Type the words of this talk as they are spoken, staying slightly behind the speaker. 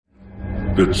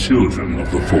the children of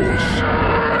the Force.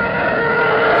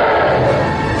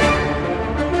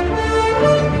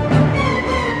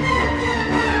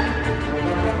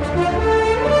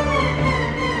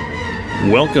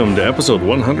 Welcome to episode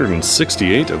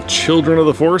 168 of Children of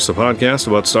the Force, a podcast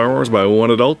about Star Wars by one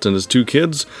adult and his two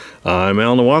kids. I'm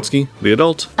Al Nowatzki, the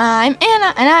adult. I'm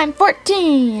Anna, and I'm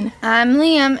 14. I'm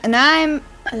Liam, and I'm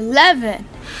 11.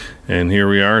 And here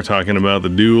we are talking about the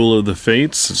Duel of the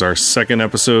Fates. It's our second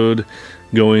episode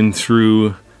going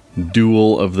through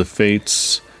Duel of the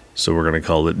Fates. So we're going to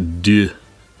call it D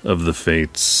of the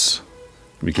Fates,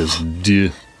 because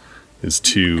D is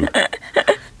two.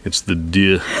 It's the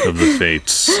D of the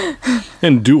Fates.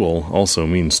 And duel also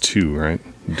means two, right?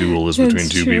 Duel is between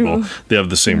two people. They have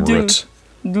the same root.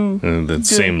 The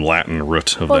same Latin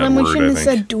root of that word, I think. Well, then we shouldn't have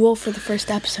said duel for the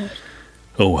first episode.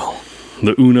 Oh, well.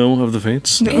 The Uno of the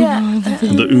Fates? Yeah.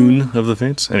 The Un of the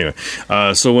Fates? Anyway,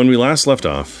 so when we last left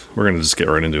off, we're going to just get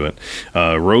right into it.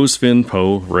 Rose, Finn,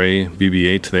 Poe, Rey,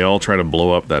 BB-8, they all try to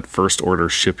blow up that First Order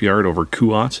shipyard over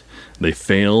Kuat. They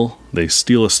fail. They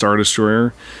steal a Star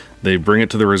Destroyer. They bring it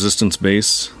to the Resistance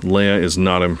base. Leia is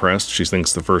not impressed. She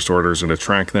thinks the First Order is going to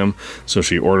track them, so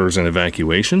she orders an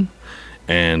evacuation,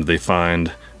 and they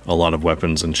find a lot of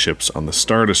weapons and ships on the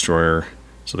Star Destroyer,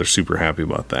 so they're super happy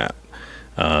about that.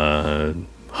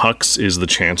 Hux is the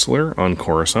Chancellor on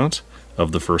Coruscant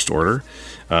of the First Order.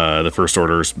 The First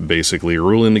Order's basically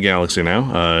ruling the galaxy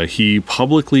now. He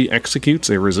publicly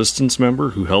executes a Resistance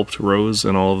member who helped Rose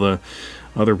and all the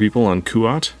other people on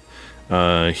Kuat.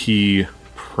 He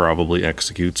probably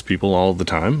executes people all the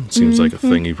time. Seems like a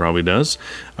thing he probably does.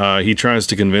 He tries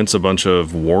to convince a bunch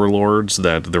of warlords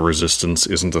that the Resistance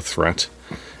isn't a threat,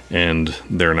 and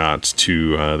they're not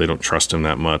too, they don't trust him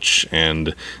that much,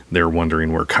 and they're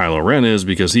wondering where Kylo Ren is,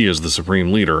 because he is the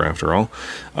Supreme Leader, after all.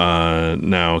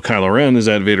 Now, Kylo Ren is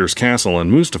at Vader's castle in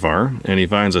Mustafar, and he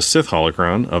finds a Sith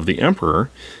holocron of the Emperor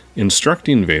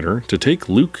instructing Vader to take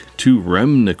Luke to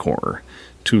Remnicor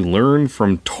to learn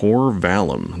from Tor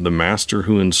Valum, the master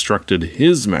who instructed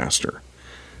his master.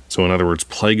 So, in other words,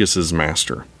 Plagueis'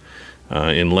 master.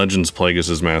 In Legends,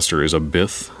 Plagueis' master is a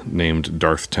Bith named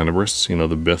Darth Tenebrous. You know,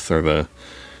 the Bith are the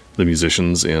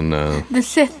musicians in... the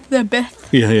Sith, the Bith.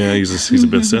 Yeah, he's a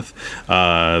Bith Sith.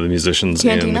 The musicians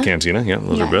in the Cantina, yeah,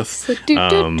 those are Bith.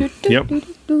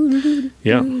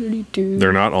 Yep.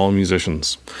 They're not all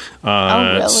musicians.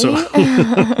 Really? So,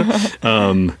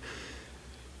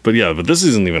 but this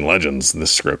isn't even Legends,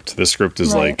 this script. This script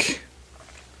is like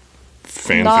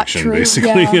fan fiction,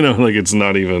 basically. Yeah. You know, like it's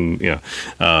not even,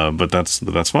 but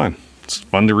that's fine. It's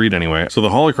fun to read anyway. So the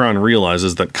holocron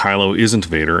realizes that Kylo isn't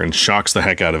Vader and shocks the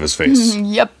heck out of his face.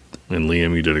 Yep. And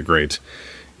Liam, you did a great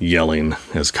yelling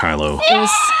as Kylo. It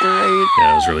was great.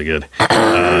 Yeah, it was really good.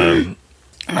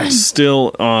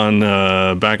 Still on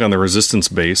back on the Resistance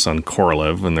base on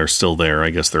Korolev, and they're still there. I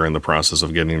guess they're in the process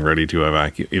of getting ready to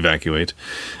evacuate.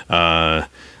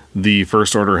 The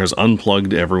First Order has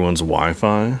unplugged everyone's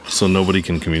Wi-Fi, so nobody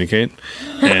can communicate.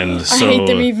 And so, I hate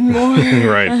them even more.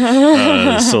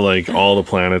 Right. So like all the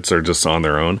planets are just on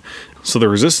their own. So the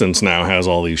Resistance now has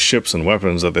all these ships and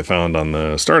weapons that they found on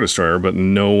the Star Destroyer, but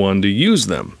no one to use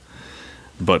them.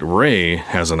 But Rey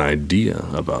has an idea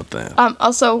about that.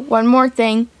 Also, one more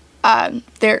thing.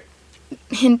 They're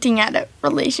hinting at a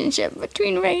relationship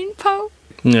between Rey and Poe.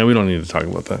 Yeah, we don't need to talk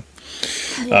about that.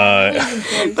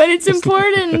 But it's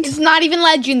important. It's not even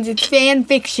Legends, it's fan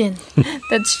fiction.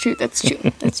 That's true.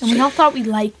 And we all thought we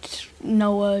liked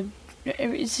Noah.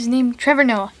 Is his name Trevor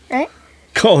Noah, right?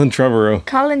 Colin Trevorrow.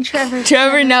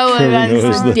 Trevor Noah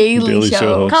Noah's on the Daily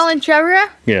Show. host. Colin Trevorrow?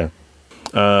 Yeah.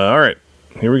 All right,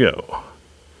 here we go.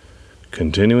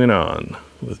 Continuing on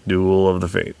with Duel of the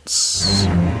Fates.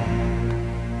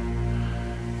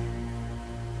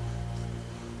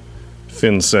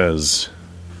 Finn says,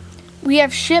 We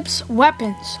have ships,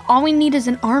 weapons. All we need is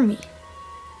an army.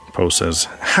 Poe says,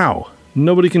 how?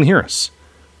 Nobody can hear us.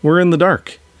 We're in the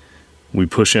dark. We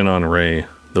push in on Rey,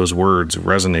 those words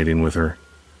resonating with her.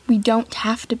 We don't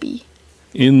have to be.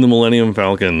 In the Millennium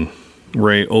Falcon,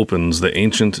 Rey opens the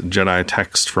ancient Jedi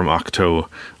text from Ahch-To,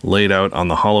 laid out on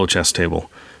the holochess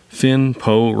table. Finn,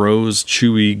 Poe, Rose,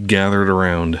 Chewie gathered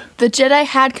around. The Jedi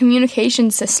had communication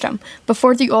system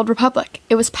before the Old Republic.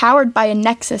 It was powered by a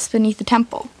nexus beneath the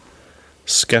temple.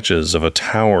 Sketches of a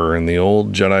tower in the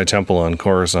old Jedi temple on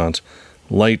Coruscant,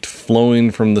 light flowing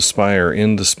from the spire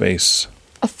into space.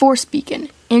 A force beacon,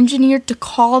 engineered to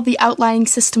call the outlying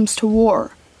systems to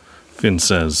war. Finn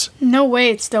says, No way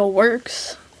it still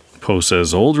works. Poe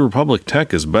says, Old Republic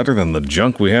tech is better than the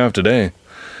junk we have today.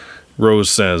 Rose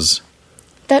says,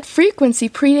 That frequency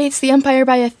predates the Empire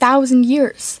by 1,000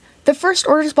 years. The First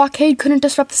Order's blockade couldn't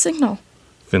disrupt the signal.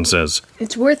 Finn says.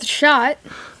 It's worth a shot.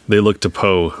 They look to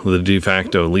Poe, the de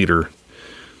facto leader.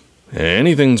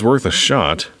 Anything's worth a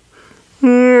shot.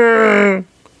 Yeah,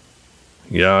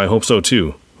 I hope so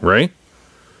too. Rey?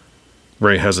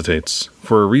 Rey hesitates,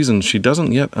 for a reason she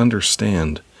doesn't yet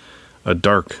understand. A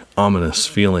dark, ominous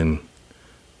feeling.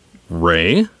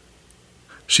 Rey?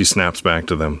 She snaps back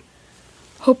to them.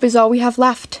 Hope is all we have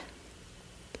left.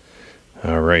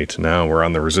 All right, now we're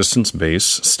on the Resistance base,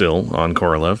 still on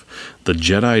Korolev. The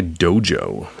Jedi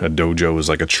Dojo. A dojo is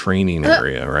like a training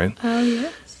area, right? Oh,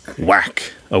 yes.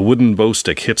 Whack! A wooden bow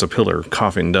stick hits a pillar,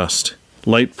 coughing dust.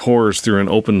 Light pours through an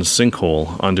open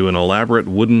sinkhole onto an elaborate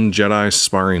wooden Jedi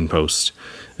sparring post.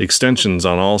 Extensions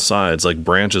on all sides like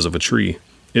branches of a tree.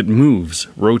 It moves,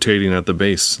 rotating at the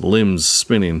base, limbs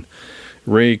spinning.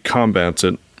 Rey combats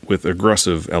it with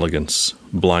aggressive elegance,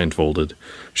 blindfolded.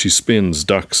 She spins,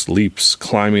 ducks, leaps,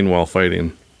 climbing while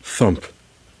fighting. Thump.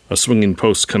 A swinging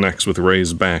post connects with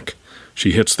Rey's back.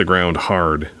 She hits the ground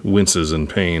hard, winces in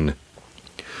pain.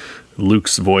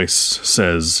 Luke's voice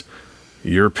says,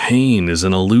 "Your pain is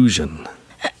an illusion."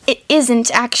 It isn't,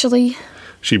 actually.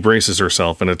 She braces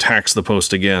herself and attacks the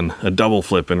post again, a double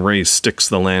flip, and Rey sticks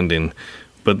the landing.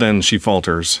 But then she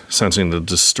falters, sensing the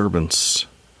disturbance.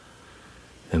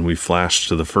 And we flash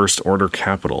to the First Order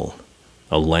capital,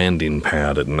 a landing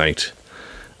pad at night.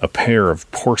 A pair of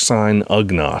porcine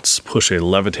Ugnaughts push a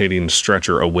levitating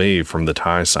stretcher away from the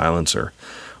TIE silencer.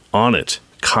 On it,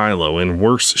 Kylo, in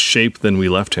worse shape than we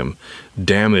left him,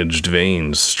 damaged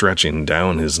veins stretching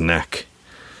down his neck.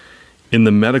 In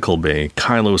the medical bay,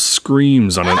 Kylo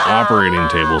screams on an operating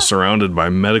table surrounded by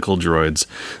medical droids.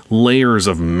 Layers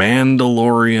of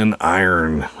Mandalorian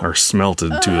iron are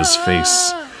smelted to his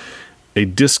face. A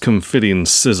discomfiting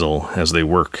sizzle as they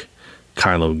work.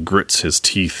 Kylo grits his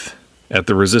teeth. At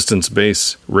the Resistance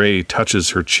base, Rey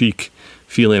touches her cheek,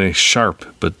 feeling a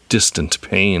sharp but distant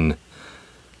pain.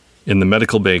 In the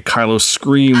medical bay, Kylo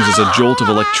screams as a jolt of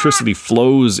electricity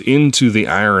flows into the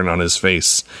iron on his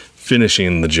face,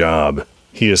 finishing the job.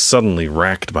 He is suddenly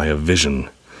racked by a vision.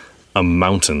 A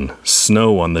mountain,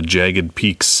 snow on the jagged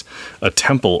peaks, a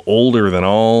temple older than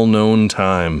all known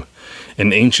time,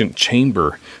 an ancient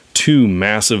chamber, 2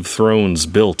 massive thrones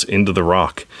built into the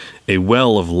rock, a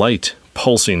well of light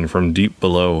pulsing from deep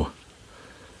below.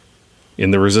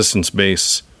 In the Resistance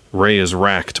base, Rey is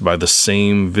racked by the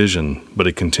same vision, but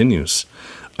it continues.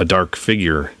 A dark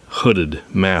figure, hooded,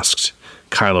 masked,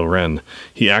 Kylo Ren.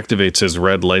 He activates his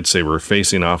red lightsaber,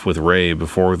 facing off with Rey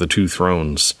before the 2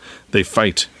 thrones. They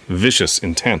fight, vicious,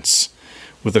 intense.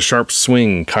 With a sharp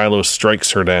swing, Kylo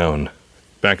strikes her down.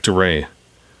 Back to Rey.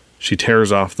 She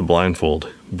tears off the blindfold,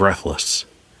 breathless.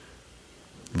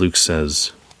 Luke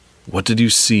says, "What did you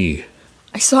see?"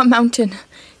 I saw a mountain,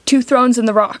 2 thrones in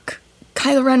the rock.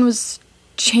 Kylo Ren was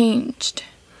changed.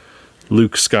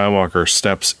 Luke Skywalker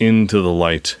steps into the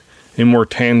light, a more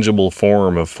tangible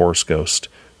form of Force Ghost,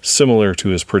 similar to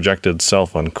his projected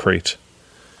self on Crate.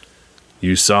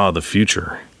 "You saw the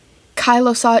future."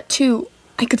 Kylo saw it too.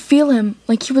 I could feel him,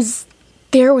 like he was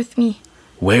there with me.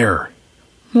 "Where?"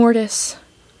 Mortis.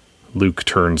 Luke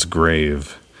turns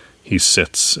grave. He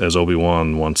sits as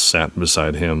Obi-Wan once sat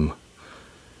beside him.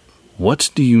 "What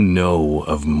do you know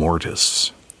of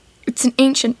Mortis?" It's an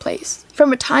ancient place,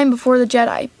 from a time before the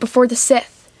Jedi, before the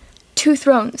Sith. 2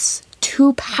 thrones,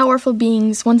 2 powerful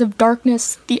beings, one of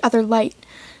darkness, the other light.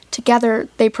 Together,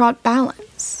 they brought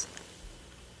balance.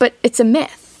 But it's a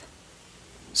myth.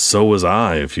 So was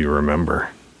I, if you remember.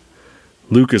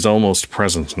 Luke is almost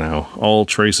present now. All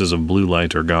traces of blue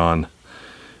light are gone.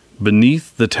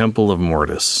 Beneath the Temple of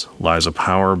Mortis lies a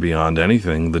power beyond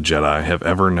anything the Jedi have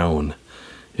ever known.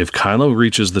 If Kylo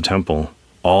reaches the temple,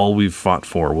 all we've fought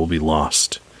for will be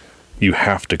lost. You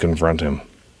have to confront him.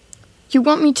 You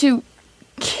want me to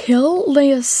kill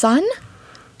Leia's son?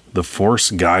 The Force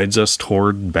guides us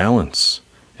toward balance.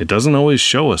 It doesn't always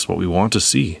show us what we want to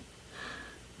see.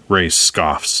 Rey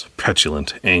scoffs,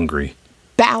 petulant, angry.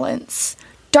 Balance.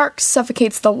 Dark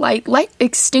suffocates the light. Light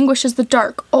extinguishes the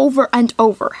dark over and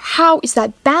over. How is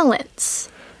that balance?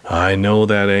 I know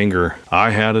that anger.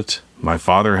 I had it. My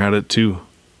father had it too.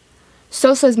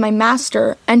 So says my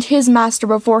master, and his master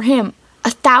before him.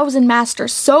 1,000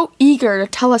 masters so eager to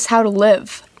tell us how to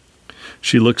live.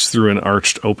 She looks through an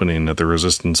arched opening at the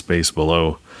Resistance base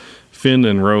below. Finn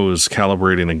and Rose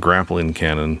calibrating a grappling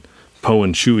cannon. Poe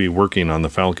and Chewie working on the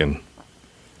Falcon.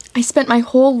 I spent my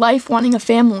whole life wanting a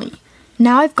family.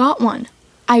 Now I've got one.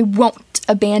 I won't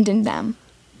abandon them.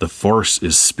 The Force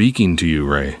is speaking to you,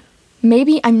 Rey.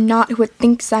 Maybe I'm not who it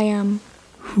thinks I am.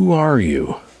 Who are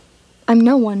you? I'm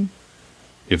no one.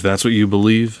 If that's what you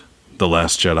believe, the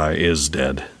Last Jedi is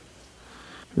dead.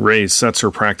 Rey sets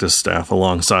her practice staff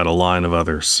alongside a line of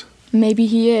others. Maybe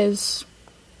he is.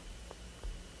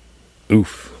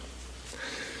 Oof.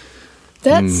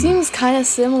 That seems kind of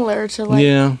similar to, like,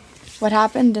 Yeah. what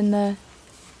happened in the,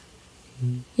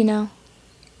 you know?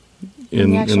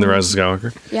 In actual- The Rise of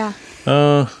Skywalker?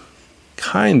 Yeah.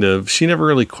 Kind of. She never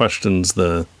really questions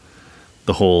the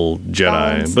whole Jedi,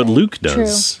 Balance but thing. Luke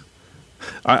does.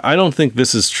 I don't think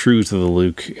this is true to the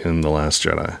Luke in The Last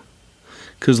Jedi.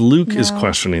 Because Luke is No.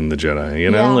 questioning the Jedi, you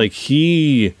know? Yeah. Like,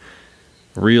 he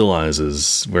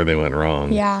realizes where they went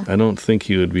wrong. Yeah. I don't think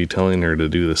he would be telling her to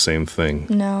do the same thing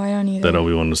No, I don't either. that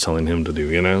Obi-Wan was telling him to do,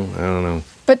 you know? I don't know.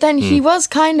 But then he was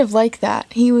kind of like that.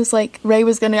 He was like, Rey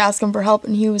was going to ask him for help,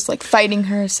 and he was like fighting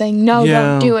her, saying, no,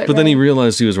 don't do it. but then Rey." he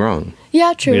realized he was wrong.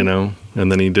 Yeah, true. You know?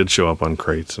 And then he did show up on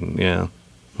crates, and yeah.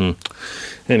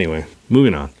 Anyway,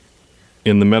 moving on.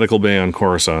 In the medical bay on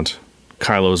Coruscant,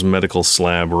 Kylo's medical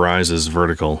slab rises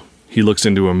vertical. He looks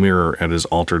into a mirror at his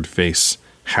altered face,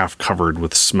 half covered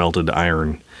with smelted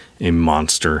iron. A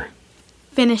monster.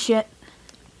 Finish it.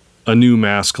 A new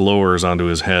mask lowers onto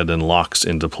his head and locks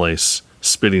into place,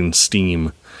 spitting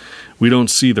steam. We don't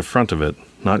see the front of it,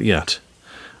 not yet.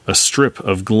 A strip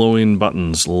of glowing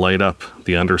buttons light up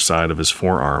the underside of his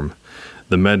forearm.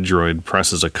 The med droid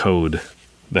presses a code.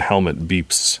 The helmet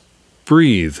beeps.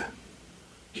 Breathe.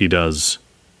 He does.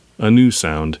 A new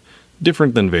sound,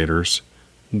 different than Vader's.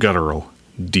 Guttural,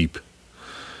 deep.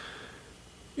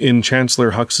 In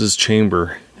Chancellor Hux's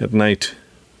chamber, at night,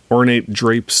 ornate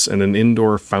drapes and an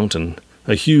indoor fountain.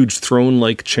 A huge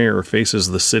throne-like chair faces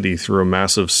the city through a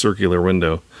massive circular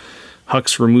window.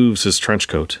 Hux removes his trench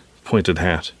coat, pointed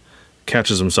hat,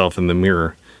 catches himself in the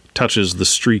mirror, touches the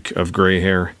streak of gray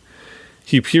hair.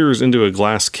 He peers into a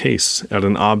glass case at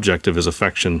an object of his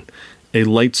affection, a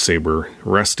lightsaber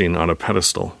resting on a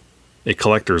pedestal. A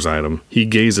collector's item. He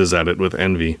gazes at it with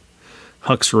envy.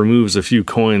 Hux removes a few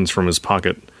coins from his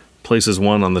pocket, places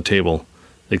one on the table,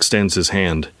 extends his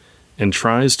hand, and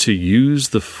tries to use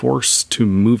the Force to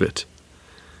move it.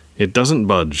 It doesn't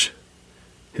budge.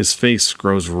 His face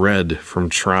grows red from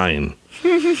trying.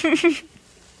 I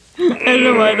don't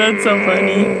know why that's so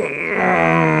funny.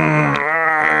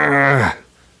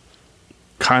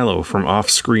 Kylo, from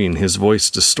off-screen, his voice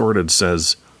distorted,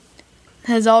 says,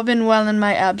 Has all been well in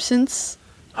my absence?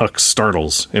 Hux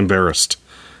startles, embarrassed.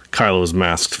 Kylo's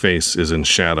masked face is in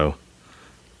shadow.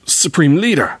 Supreme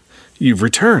Leader, you've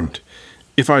returned.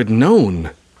 If I'd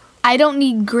known... I don't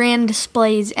need grand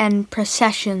displays and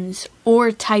processions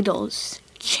or titles,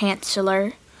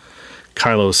 Chancellor.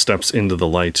 Kylo steps into the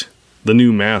light. The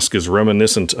new mask is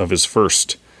reminiscent of his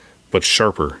first, but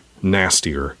sharper,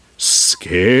 nastier,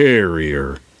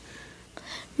 scarier.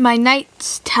 My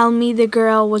knights tell me the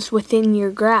girl was within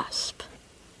your grasp.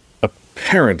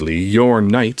 Apparently, your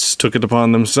knights took it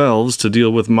upon themselves to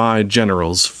deal with my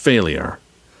general's failure.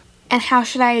 And how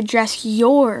should I address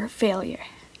your failure?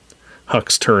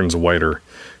 Hux turns whiter,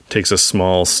 takes a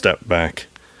small step back.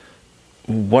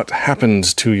 What happened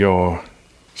to your...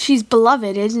 She's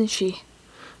beloved, isn't she?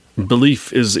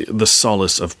 Belief is the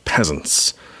solace of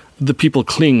peasants. The people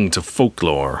cling to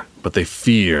folklore, but they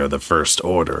fear the First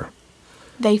Order.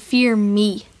 They fear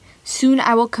me. Soon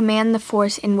I will command the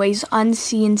Force in ways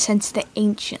unseen since the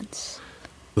ancients.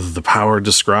 The power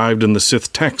described in the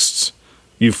Sith texts.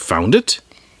 You've found it?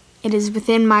 It is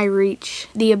within my reach.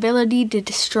 The ability to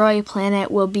destroy a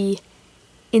planet will be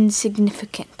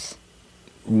insignificant.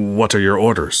 What are your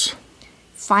orders?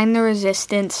 Find the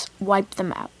resistance, wipe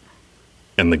them out.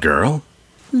 And the girl?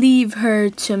 Leave her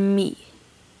to me.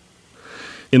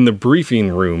 In the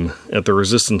briefing room at the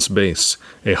Resistance base,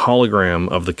 a hologram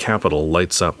of the capital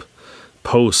lights up.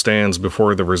 Poe stands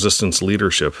before the Resistance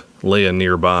leadership, Leia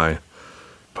nearby.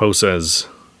 Poe says,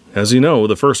 As you know,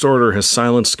 the First Order has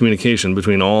silenced communication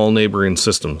between all neighboring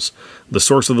systems. The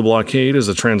source of the blockade is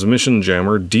a transmission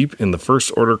jammer deep in the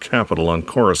First Order capital on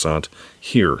Coruscant,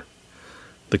 here.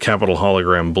 The capital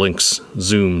hologram blinks,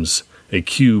 zooms, a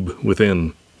cube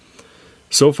within.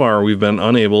 So far, we've been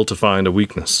unable to find a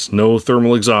weakness. No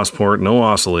thermal exhaust port, no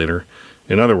oscillator.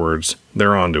 In other words,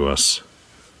 they're onto us.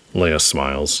 Leia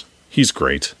smiles. He's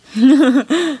great.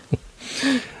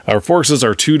 Our forces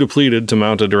are too depleted to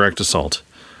mount a direct assault,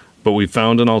 but we've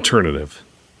found an alternative.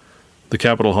 The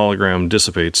capital hologram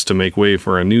dissipates to make way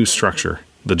for a new structure,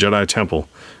 the Jedi Temple,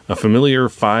 a familiar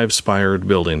 5-spired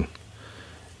building.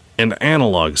 An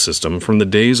analog system from the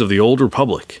days of the Old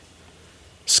Republic.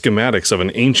 Schematics of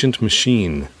an ancient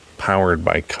machine powered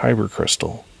by kyber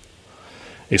crystal.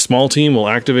 A small team will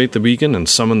activate the beacon and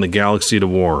summon the galaxy to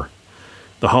war.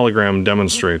 The hologram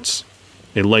demonstrates.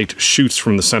 A light shoots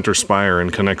from the center spire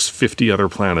and connects 50 other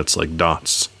planets like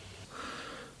dots.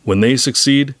 When they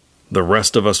succeed, the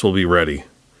rest of us will be ready.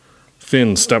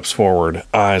 Finn steps forward,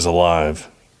 eyes alive.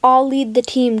 I'll lead the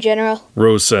team, General.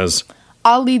 Rose says,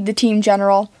 I'll lead the team,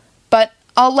 General, but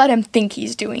I'll let him think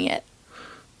he's doing it.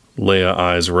 Leia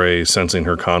eyes Rey, sensing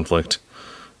her conflict.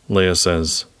 Leia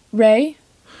says, Rey?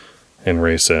 and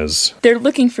Rey says, They're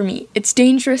looking for me. It's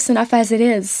dangerous enough as it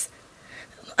is.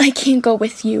 I can't go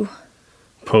with you.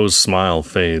 Poe's smile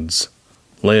fades.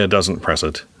 Leia doesn't press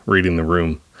it, reading the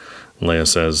room. Leia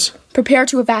says, Prepare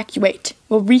to evacuate.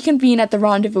 We'll reconvene at the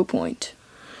rendezvous point.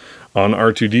 on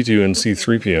R2-D2 and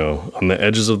C-3PO, on the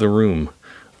edges of the room,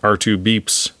 R2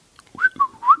 beeps.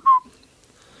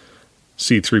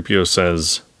 C-3PO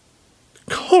says,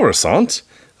 Coruscant?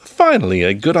 Finally,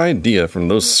 a good idea from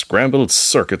those scrambled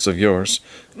circuits of yours.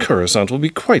 Coruscant will be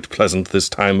quite pleasant this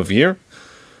time of year.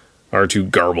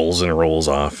 R2 garbles and rolls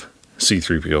off.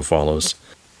 C-3PO follows.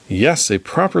 Yes, a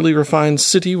properly refined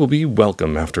city will be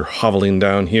welcome after hoveling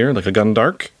down here like a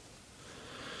Gundark.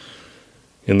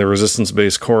 In the Resistance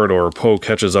base corridor, Poe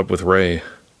catches up with Rey.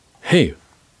 Hey,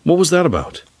 what was that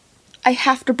about? I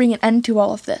have to bring an end to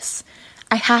all of this.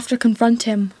 I have to confront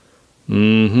him.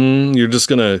 You're just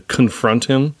gonna confront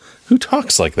him? Who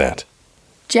talks like that?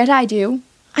 Jedi do.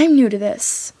 I'm new to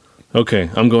this. Okay,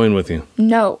 I'm going with you.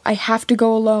 No, I have to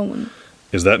go alone.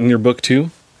 Is that in your book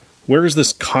too? Where is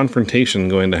this confrontation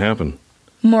going to happen?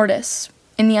 Mortis,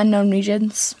 in the unknown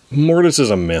regions. Mortis is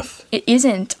a myth. It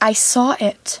isn't. I saw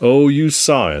it. Oh, you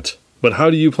saw it. But how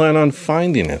do you plan on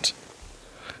finding it?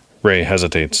 Rey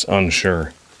hesitates,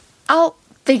 unsure. I'll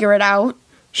figure it out.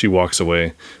 She walks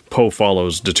away. Poe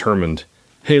follows, determined.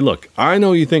 Hey, look, I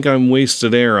know you think I'm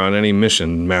wasted air on any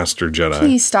mission, Master Jedi.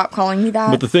 Please stop calling me that.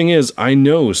 But the thing is, I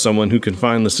know someone who can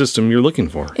find the system you're looking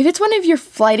for. If it's one of your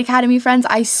Flight Academy friends,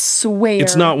 I swear.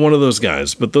 It's not one of those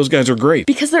guys, but those guys are great.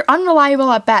 Because they're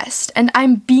unreliable at best, and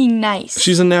I'm being nice.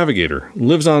 She's a navigator,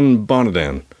 lives on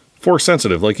Bonadan,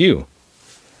 Force-sensitive like you.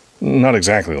 Not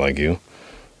exactly like you.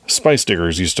 Spice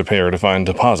diggers used to pay her to find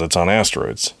deposits on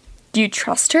asteroids. Do you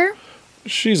trust her?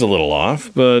 She's a little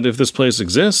off, but if this place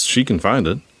exists, she can find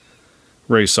it.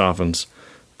 Rey softens.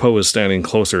 Poe is standing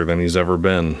closer than he's ever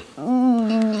been.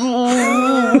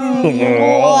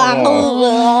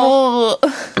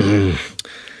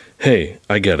 Hey,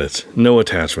 I get it. No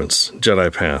attachments.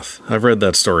 Jedi path. I've read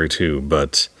that story too,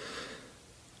 but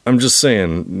I'm just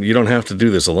saying, you don't have to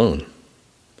do this alone.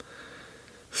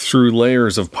 Through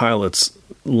layers of pilots,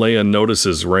 Leia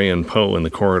notices Rey and Poe in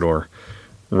the corridor,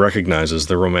 recognizes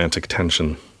the romantic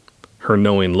tension. Her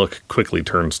knowing look quickly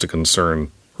turns to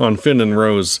concern. On Finn and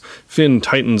Rose, Finn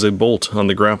tightens a bolt on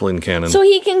the grappling cannon. So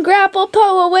he can grapple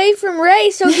Poe away from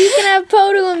Rey so he can have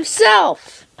Poe to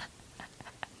himself.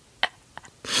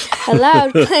 A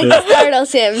loud clang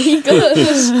startles him. He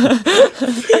goes.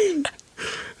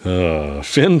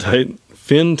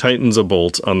 Finn tightens a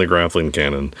bolt on the grappling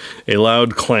cannon. A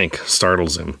loud clank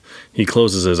startles him. He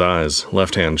closes his eyes,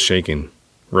 left hand shaking.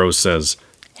 Rose says,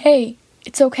 Hey,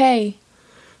 it's okay.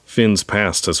 Finn's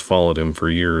past has followed him for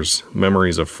years.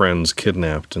 Memories of friends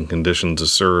kidnapped and conditioned to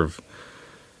serve.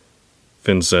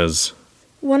 Finn says,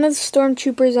 One of the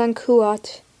stormtroopers on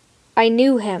Kuat. I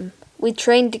knew him. We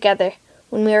trained together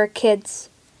when we were kids.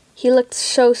 He looked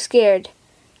so scared.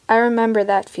 I remember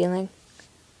that feeling.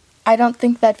 I don't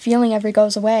think that feeling ever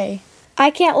goes away.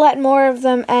 I can't let more of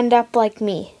them end up like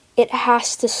me. It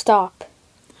has to stop.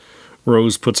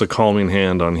 Rose puts a calming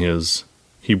hand on his.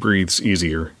 He breathes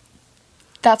easier.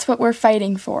 That's what we're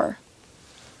fighting for.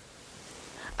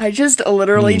 I just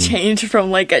literally changed from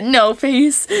like a no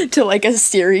face to like a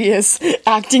serious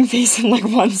acting face in like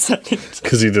 1 second.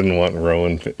 Because he didn't want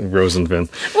Rose and Finn.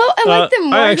 Well, I like them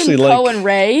more than Poe and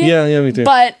Rey. Yeah, me too.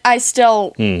 But I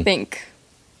still think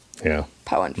Yeah.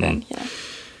 Poe and Finn, yeah.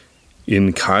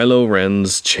 In Kylo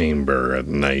Ren's chamber at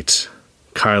night,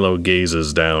 Kylo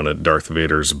gazes down at Darth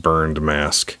Vader's burned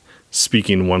mask,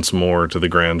 speaking once more to the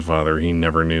grandfather he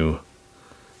never knew.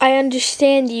 I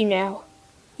understand you now.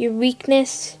 Your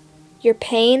weakness, your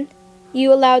pain,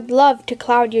 you allowed love to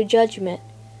cloud your judgment.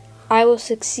 I will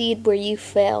succeed where you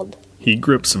failed. He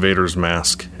grips Vader's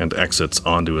mask and exits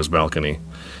onto his balcony.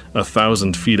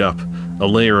 1,000 feet up, a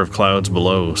layer of clouds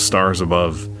below, stars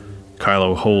above.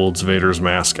 Kylo holds Vader's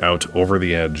mask out over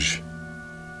the edge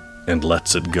and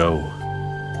lets it go.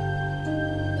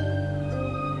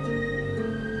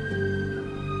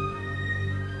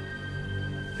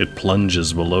 It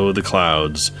plunges below the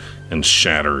clouds and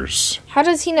shatters. How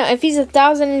does he know? If he's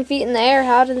 1,000 feet in the air,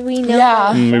 how do we know?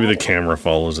 Yeah. Maybe the camera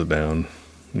follows it down.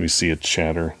 We see it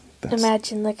shatter.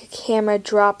 Imagine like a camera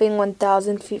dropping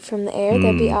 1,000 feet from the air.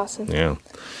 That'd be awesome. Yeah.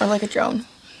 Or like a drone.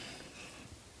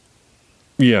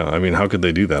 Yeah, I mean, how could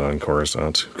they do that on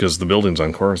Coruscant? Because the buildings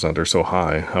on Coruscant are so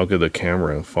high. How could the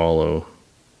camera follow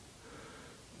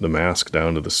the mask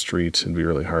down to the street? It'd be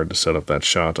really hard to set up that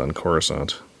shot on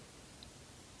Coruscant.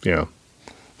 Yeah.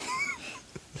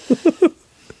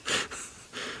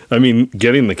 I mean,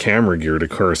 getting the camera gear to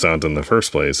Coruscant in the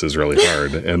first place is really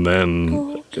hard. And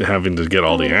then having to get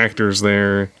all the actors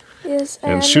there. Yes,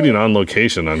 And shooting on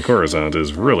location on Coruscant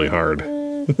is really hard.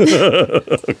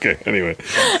 Okay, anyway.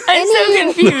 I'm so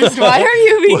confused. Why are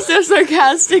you being so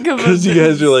sarcastic about Because you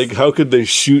this? guys are like, how could they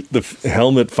shoot the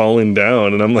helmet falling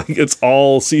down? And I'm like, it's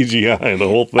all CGI, the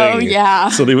whole thing. Oh, yeah.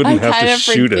 So they wouldn't I have to kinda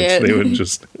shoot forget. it. They would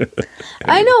just...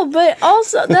 I know, but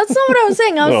also, that's not what I was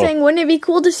saying. I was Oh. saying, wouldn't it be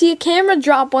cool to see a camera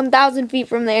drop 1,000 feet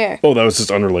from the air? Oh, that was just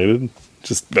unrelated?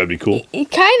 That'd be cool.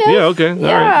 Kind of. Yeah, okay. All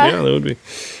right. Yeah, that would be...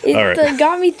 It all right.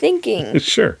 got me thinking.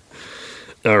 Sure.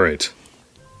 All right.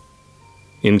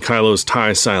 In Kylo's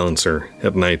TIE silencer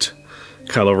at night,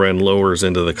 Kylo Ren lowers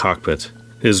into the cockpit.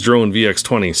 His drone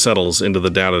VX-20 settles into the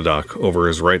data dock over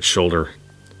his right shoulder.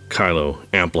 Kylo,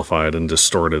 amplified and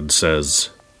distorted,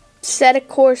 says, Set a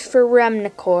course for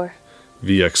Remnicor.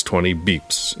 VX-20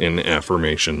 beeps in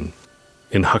affirmation.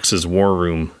 In Hux's war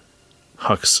room,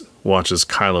 Hux watches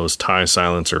Kylo's TIE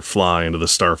silencer fly into the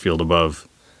starfield above.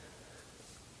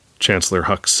 Chancellor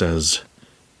Hux says,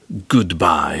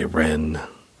 Goodbye, Ren.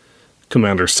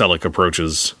 Commander Selleck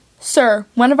approaches. Sir,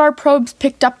 one of our probes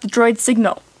picked up the droid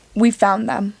signal. We found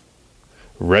them.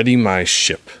 Ready my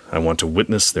ship. I want to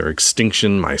witness their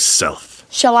extinction myself.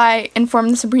 Shall I inform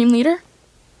the Supreme Leader?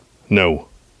 No.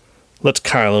 Let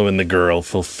Kylo and the girl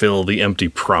fulfill the empty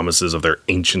promises of their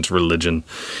ancient religion.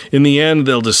 In the end,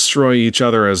 they'll destroy each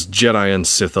other as Jedi and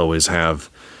Sith always have.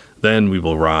 Then we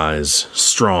will rise,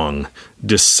 strong,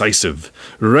 decisive,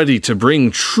 ready to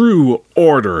bring true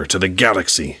order to the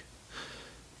galaxy.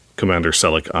 Commander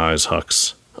Selleck eyes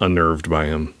Hux, unnerved by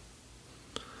him.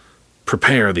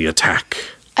 Prepare the attack.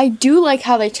 I do like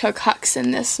how they took Hux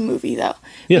in this movie, though.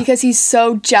 Yeah. Because he's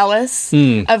so jealous of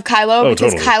Kylo, Oh,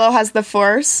 because totally. Kylo has the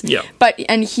Force. Yeah.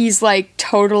 And he's like,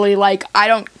 totally like,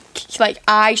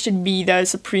 I should be the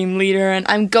Supreme Leader, and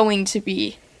I'm going to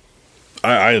be.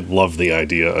 I love the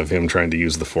idea of him trying to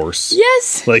use the Force.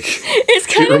 Yes! Like, It's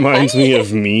kind it of reminds funny. me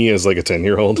of me as like a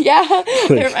 10-year-old. Yeah,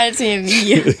 it reminds me of me.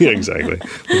 Yeah, exactly.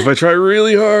 If I try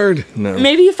really hard. No.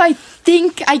 Maybe if I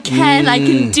think I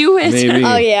can do it. Maybe.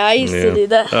 Oh, yeah, I used to do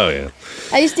that. Oh, yeah.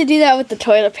 I used to do that with the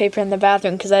toilet paper in the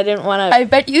bathroom because I didn't want to. I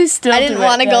bet you still I didn't do it,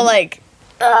 want to Jen. go like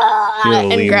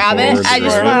And and grab it. I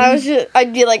just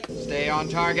I'd be like, Stay on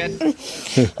target.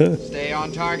 Stay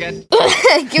on target.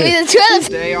 give me the toilet.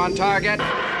 Stay on target.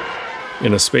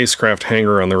 In a spacecraft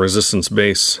hangar on the Resistance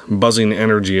base, buzzing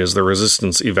energy as the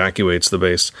Resistance evacuates the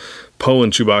base, Poe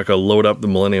and Chewbacca load up the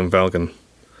Millennium Falcon.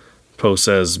 Poe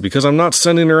says, Because I'm not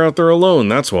sending her out there alone,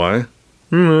 that's why.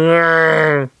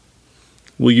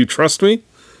 Will you trust me?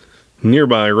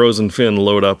 Nearby, Rose and Finn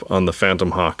load up on the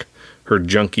Phantom Hawk, her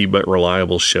junky but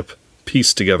reliable ship,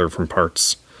 pieced together from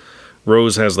parts.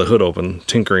 Rose has the hood open,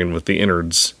 tinkering with the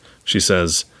innards. She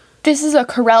says, This is a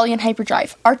Corellian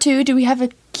hyperdrive. R2, do we have a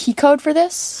key code for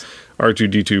this?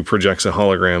 R2-D2 projects a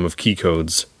hologram of key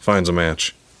codes, finds a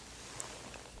match.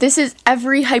 This is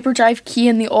every hyperdrive key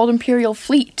in the old Imperial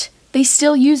fleet. They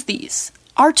still use these.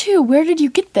 R2, where did you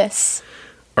get this?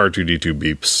 R2-D2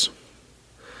 beeps.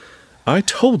 I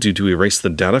told you to erase the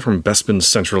data from Bespin's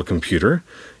central computer.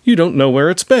 You don't know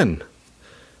where it's been.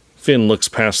 Finn looks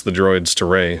past the droids to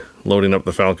Rey, loading up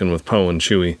the Falcon with Poe and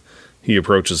Chewie. He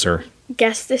approaches her.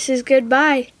 Guess this is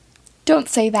goodbye. Don't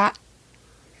say that.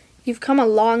 You've come a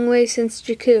long way since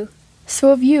Jakku. So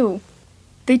have you.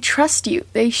 They trust you.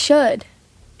 They should.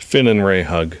 Finn and Rey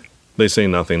hug. They say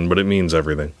nothing, but it means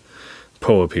everything.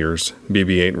 Poe appears,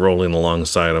 BB-8 rolling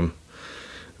alongside him.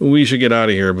 We should get out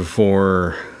of here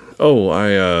before...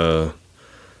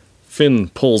 Finn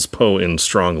pulls Poe in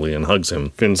strongly and hugs him.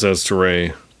 Finn says to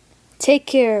Rey, Take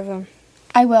care of him.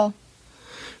 I will.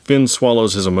 Finn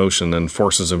swallows his emotion and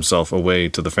forces himself away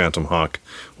to the Phantom Hawk,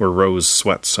 where Rose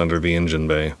sweats under the engine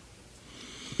bay.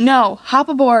 No, hop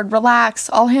aboard, relax.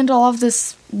 I'll handle all of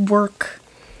this work.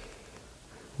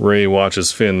 Rey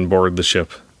watches Finn board the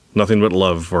ship, nothing but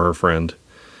love for her friend.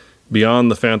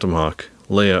 Beyond the Phantom Hawk,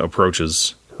 Leia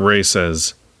approaches. Rey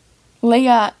says,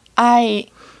 Leia,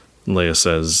 Leia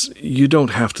says, You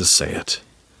don't have to say it.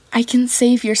 I can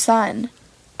save your son.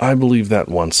 I believed that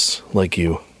once, like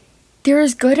you. There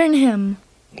is good in him.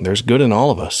 There's good in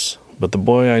all of us, but the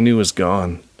boy I knew is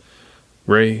gone.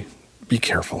 Rey, be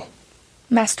careful.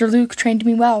 Master Luke trained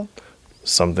me well.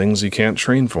 Some things you can't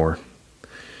train for.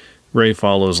 Rey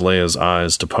follows Leia's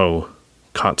eyes to Poe,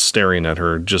 caught staring at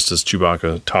her just as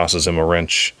Chewbacca tosses him a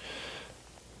wrench.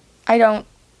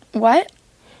 What?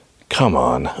 Come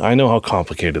on, I know how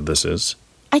complicated this is.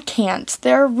 I can't.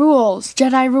 There are rules.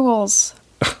 Jedi rules.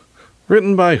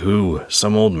 Written by who?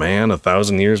 Some old man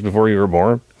 1,000 years before you were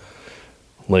born?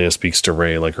 Leia speaks to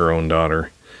Rey like her own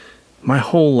daughter. My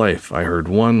whole life I heard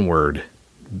one word.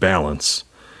 Balance.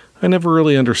 I never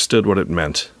really understood what it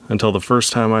meant until the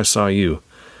first time I saw you.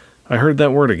 I heard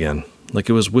that word again, like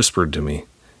it was whispered to me.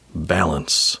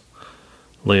 Balance.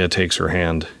 Leia takes her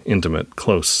hand, intimate,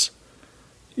 close.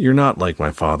 You're not like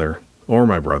my father, or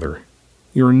my brother.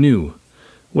 You're new.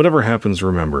 Whatever happens,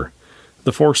 remember,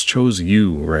 the Force chose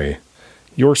you, Rey.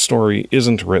 Your story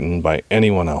isn't written by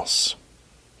anyone else.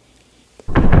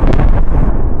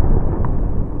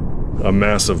 A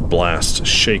massive blast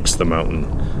shakes the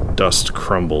mountain. Dust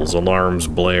crumbles, alarms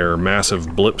blare,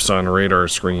 massive blips on radar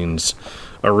screens.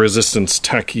 A Resistance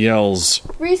tech yells,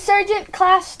 Resurgent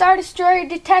class Star Destroyer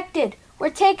detected. We're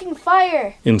taking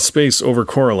fire. In space over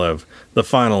Korolev, the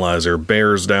Finalizer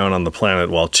bears down on the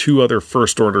planet while 2 other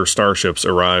First Order starships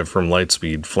arrive from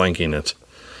Lightspeed, flanking it.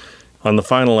 On the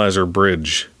Finalizer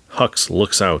bridge, Hux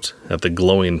looks out at the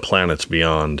glowing planet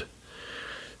beyond.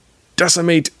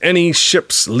 Decimate any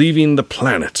ships leaving the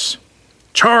planet.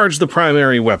 Charge the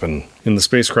primary weapon. In the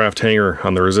spacecraft hangar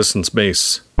on the Resistance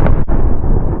base,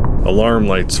 alarm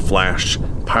lights flash.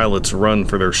 Pilots run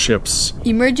for their ships.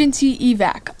 Emergency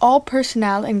evac. All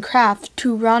personnel and craft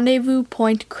to Rendezvous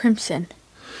Point Crimson.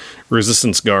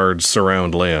 Resistance guards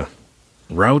surround Leia.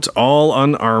 Route all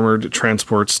unarmored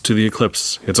transports to the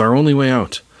Eclipse. It's our only way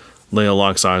out. Leia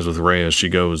locks eyes with Rey as she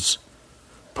goes.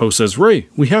 Poe says, Rey,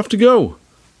 we have to go.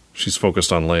 She's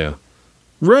focused on Leia.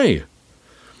 Rey!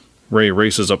 Rey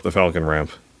races up the Falcon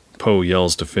ramp. Poe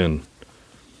yells to Finn.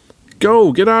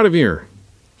 Go! Get out of here!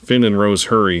 Finn and Rose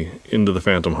hurry into the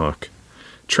Phantom Hawk.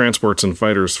 Transports and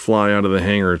fighters fly out of the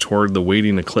hangar toward the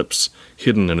waiting Eclipse,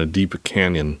 hidden in a deep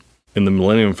canyon. In the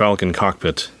Millennium Falcon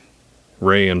cockpit,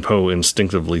 Rey and Poe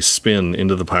instinctively spin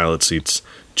into the pilot seats.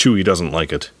 Chewie doesn't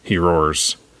like it. He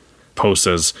roars. Poe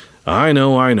says, I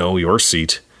know, your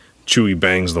seat. Chewie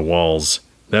bangs the walls.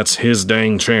 That's his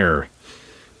dang chair.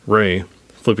 Rey,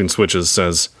 flipping switches,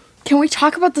 says, Can we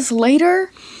talk about this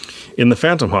later? In the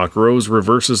Phantom Hawk, Rose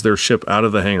reverses their ship out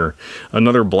of the hangar.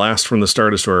 Another blast from the Star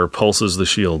Destroyer pulses the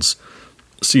shields.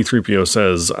 C-3PO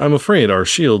says, I'm afraid our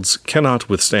shields cannot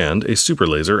withstand a super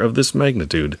laser of this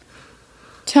magnitude.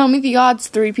 Tell me the odds,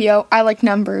 3PO. I like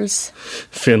numbers.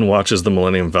 Finn watches the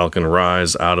Millennium Falcon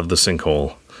rise out of the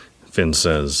sinkhole. Finn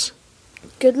says,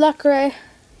 Good luck, Rey.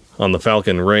 On the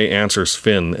Falcon, Rey answers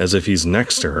Finn as if he's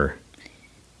next to her.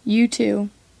 You too.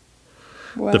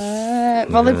 What?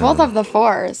 Well, they both have the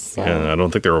Force. So. Yeah, I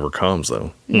don't think they're over comms,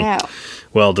 though. No.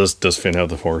 Well, does Finn have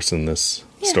the Force in this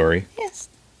story? Yes.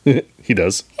 He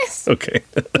does? Yes. Okay.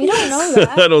 We don't know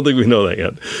that. I don't think we know that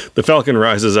yet. The Falcon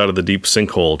rises out of the deep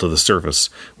sinkhole to the surface,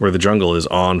 where the jungle is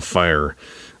on fire.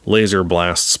 Laser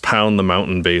blasts pound the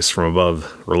mountain base from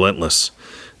above, relentless.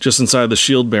 Just inside the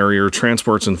shield barrier,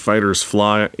 transports and fighters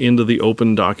fly into the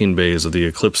open docking bays of the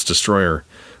Eclipse Destroyer,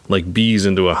 like bees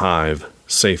into a hive,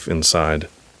 safe inside.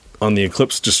 On the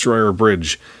Eclipse Destroyer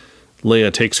bridge,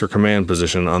 Leia takes her command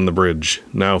position on the bridge,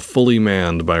 now fully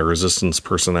manned by Resistance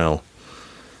personnel.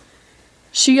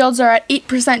 Shields are at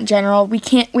 8%, General. We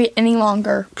can't wait any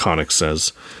longer. Konnik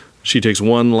says. She takes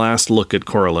one last look at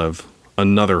Korolev,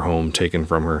 another home taken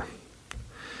from her.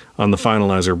 On the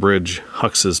Finalizer bridge,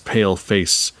 Hux's pale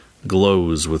face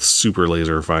glows with super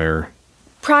laser fire.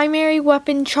 Primary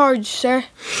weapon charge, sir.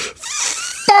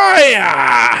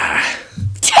 Fire!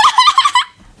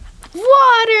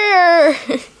 Water!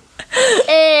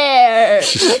 Air!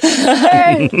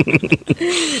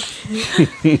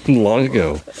 Long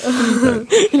ago.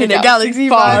 In a galaxy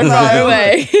far, far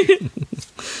away.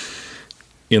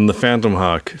 In the Phantom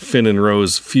Hawk, Finn and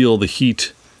Rose feel the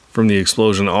heat from the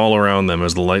explosion all around them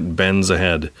as the light bends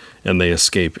ahead and they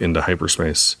escape into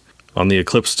hyperspace. On the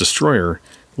Eclipse Destroyer,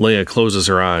 Leia closes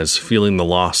her eyes, feeling the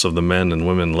loss of the men and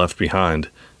women left behind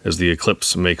as the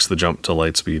Eclipse makes the jump to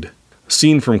lightspeed.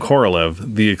 Seen from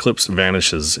Korolev, the Eclipse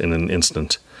vanishes in an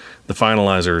instant. The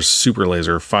Finalizer's super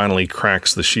laser finally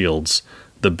cracks the shields.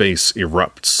 The base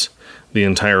erupts. The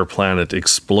entire planet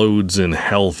explodes in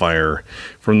hellfire.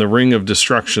 From the ring of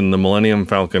destruction, the Millennium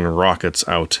Falcon rockets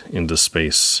out into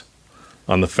space.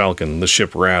 On the Falcon, the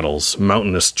ship rattles.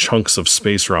 Mountainous chunks of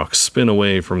space rock spin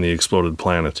away from the exploded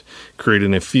planet,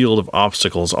 creating a field of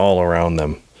obstacles all around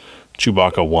them.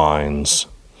 Chewbacca whines.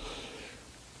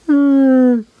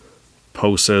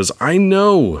 Poe says, I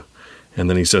know! And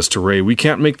then he says to Rey, we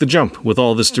can't make the jump with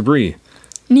all this debris.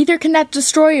 Neither can that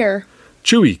destroyer.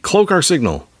 Chewie, cloak our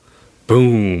signal.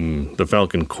 Boom! The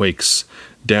Falcon quakes.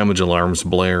 Damage alarms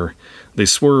blare. They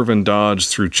swerve and dodge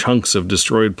through chunks of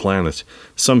destroyed planet,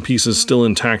 some pieces still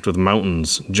intact with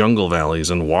mountains, jungle valleys,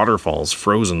 and waterfalls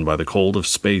frozen by the cold of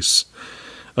space.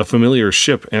 A familiar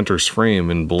ship enters frame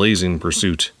in blazing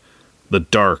pursuit. The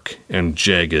dark and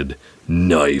jagged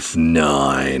Knife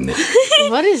 9.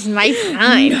 What is Knife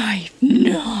 9?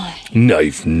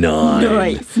 Knife 9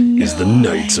 is the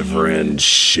Knights of Ren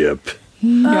ship.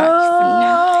 In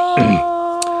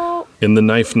the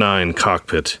Knife 9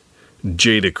 cockpit,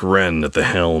 Jadik Ren at the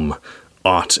helm.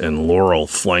 Ott and Laurel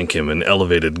flank him in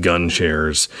elevated gun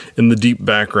chairs. In the deep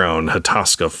background,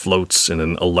 Hataska floats in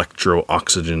an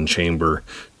electro-oxygen chamber,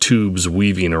 tubes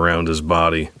weaving around his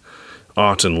body.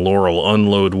 Ott and Laurel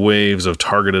unload waves of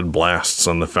targeted blasts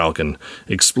on the Falcon,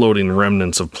 exploding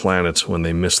remnants of planet when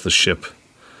they miss the ship.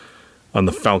 On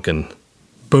the Falcon,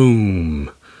 boom!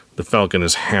 The Falcon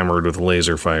is hammered with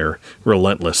laser fire,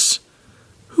 relentless.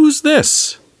 Who's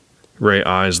this? Ray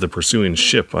eyes the pursuing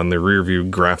ship on the rearview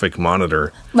graphic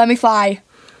monitor. Let me fly.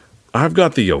 I've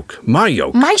got the yoke. My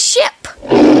yoke. My ship!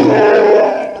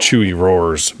 Chewie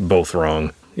roars, both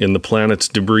wrong. In the planet's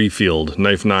debris field,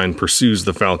 Knife 9 pursues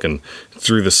the Falcon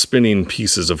through the spinning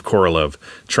pieces of Korolev,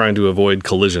 trying to avoid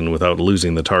collision without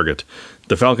losing the target.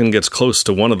 The Falcon gets close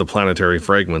to one of the planetary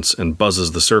fragments and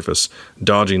buzzes the surface,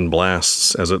 dodging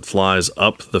blasts as it flies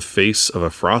up the face of a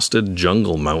frosted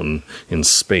jungle mountain in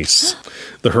space.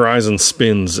 The horizon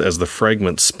spins as the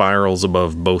fragment spirals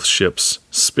above both ships,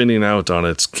 spinning out on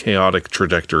its chaotic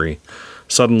trajectory.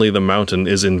 Suddenly the mountain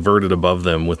is inverted above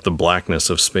them with the blackness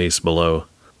of space below.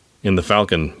 In the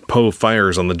Falcon, Poe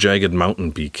fires on the jagged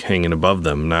mountain peak hanging above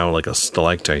them, now like a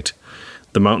stalactite.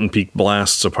 The mountain peak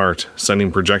blasts apart,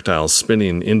 sending projectiles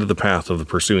spinning into the path of the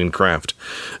pursuing craft.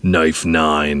 Knife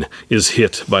 9 is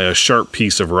hit by a sharp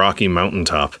piece of rocky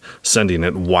mountaintop, sending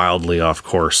it wildly off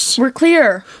course. We're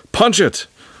clear. Punch it!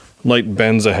 Light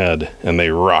bends ahead, and they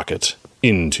rocket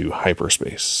into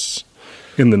hyperspace.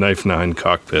 In the Knife 9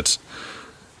 cockpit,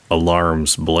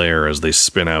 alarms blare as they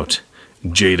spin out.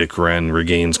 Jadik Ren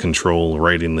regains control,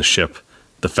 righting the ship.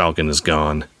 The Falcon is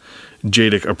gone.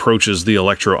 Jadik approaches the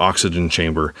electro-oxygen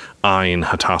chamber, eyeing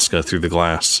Hataska through the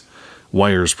glass.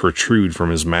 Wires protrude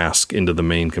from his mask into the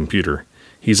main computer.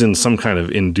 He's in some kind of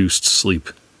induced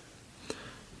sleep.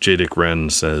 Jadik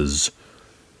Ren says,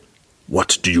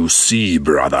 "What do you see,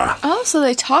 brother?" Oh, so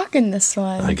they talk in this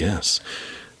one. I guess.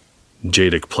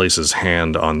 Jadik places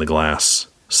hand on the glass.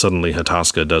 Suddenly,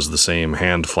 Hataska does the same,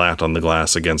 hand flat on the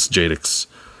glass against Jadik's.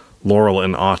 Laurel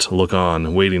and Ott look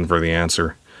on, waiting for the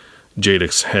answer.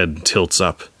 Jadik's head tilts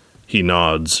up. He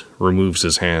nods, removes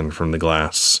his hand from the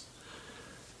glass.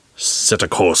 "Set a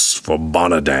course for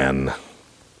Bonadan."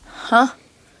 Huh?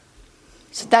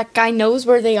 So that guy knows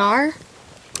where they are?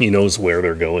 He knows where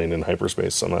they're going in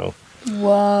hyperspace somehow.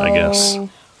 Whoa. I guess.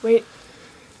 Wait.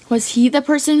 Was he the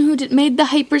person who made the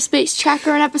hyperspace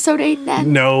tracker in episode 8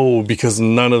 then? No, because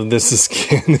none of this is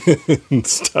canon.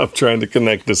 Stop trying to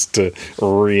connect this to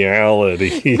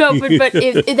reality. No, but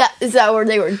is that where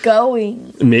they were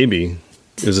going? Maybe.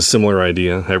 It was a similar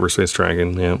idea, hyperspace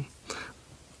tracking, yeah.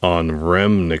 On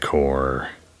Remnicor,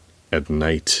 at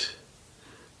night,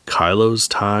 Kylo's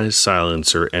TIE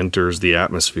silencer enters the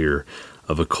atmosphere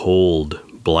of a cold,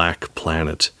 black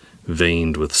planet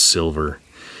veined with silver.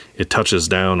 It touches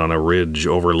down on a ridge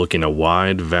overlooking a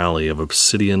wide valley of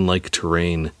obsidian-like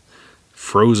terrain,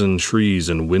 frozen trees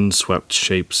and windswept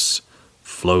shapes,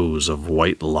 flows of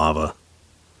white lava.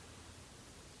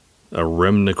 A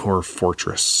Remnicor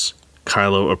fortress.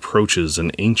 Kylo approaches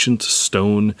an ancient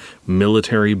stone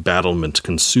military battlement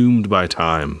consumed by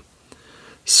time.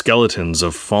 Skeletons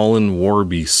of fallen war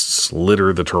beasts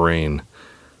litter the terrain.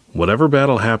 Whatever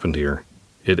battle happened here,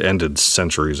 it ended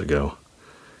centuries ago.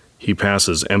 He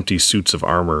passes empty suits of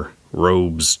armor,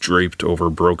 robes draped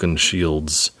over broken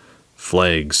shields.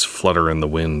 Flags flutter in the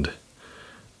wind.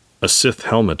 A Sith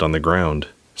helmet on the ground,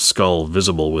 skull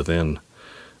visible within.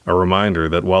 A reminder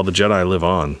that while the Jedi live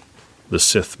on, the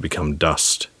Sith become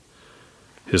dust.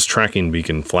 His tracking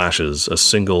beacon flashes a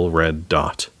single red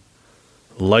dot.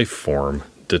 Life form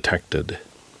detected.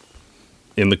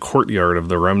 In the courtyard of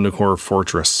the Remnicor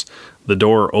fortress, the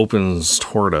door opens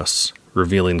toward us,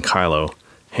 revealing Kylo,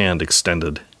 hand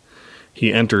extended.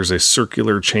 He enters a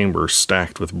circular chamber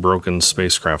stacked with broken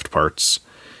spacecraft parts,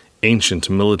 ancient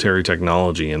military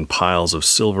technology and piles of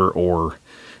silver ore.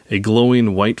 A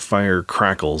glowing white fire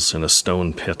crackles in a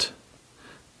stone pit.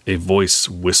 A voice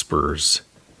whispers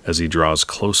as he draws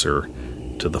closer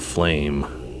to the flame.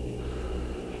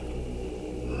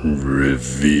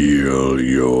 "Reveal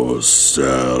yourself."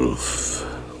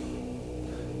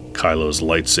 Kylo's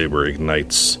lightsaber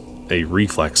ignites, a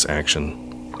reflex action.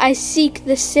 I seek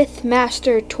the Sith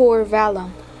Master Tor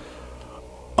Valum.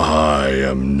 I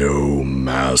am no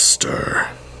master.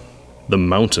 The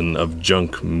mountain of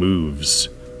junk moves.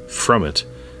 From it,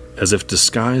 as if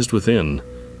disguised within,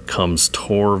 comes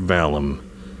Tor Valum,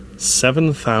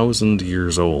 7,000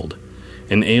 years old,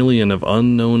 an alien of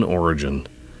unknown origin,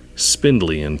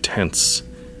 spindly and tense,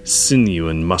 sinew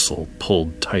and muscle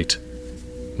pulled tight.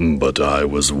 But I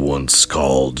was once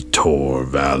called Tor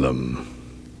Valum.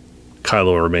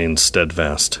 Kylo remains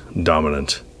steadfast,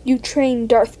 dominant. You trained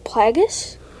Darth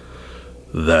Plagueis?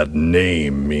 That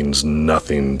name means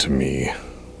nothing to me.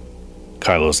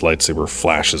 Kylo's lightsaber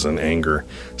flashes in anger,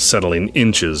 settling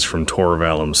inches from Tor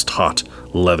Valum's taut,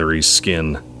 leathery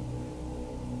skin.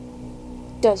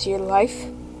 Does your life?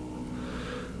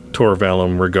 Tor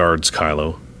Valum regards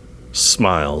Kylo,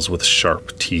 smiles with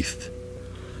sharp teeth.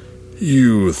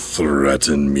 You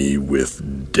threaten me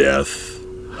with death?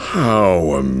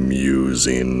 How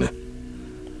amusing.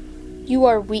 You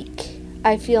are weak.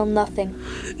 I feel nothing.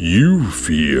 You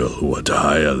feel what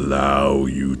I allow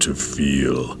you to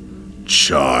feel,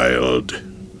 child.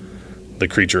 The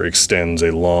creature extends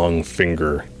a long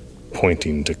finger,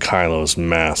 pointing to Kylo's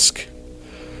mask.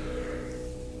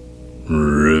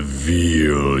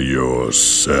 Reveal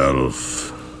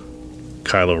yourself.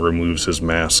 Kylo removes his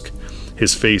mask.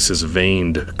 His face is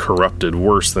veined, corrupted,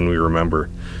 worse than we remember.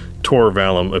 Tor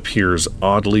Valum appears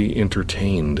oddly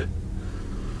entertained.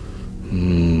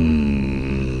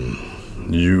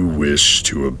 You wish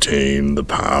to obtain the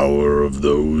power of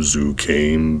those who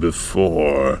came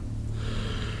before.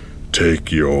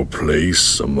 Take your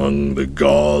place among the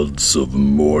gods of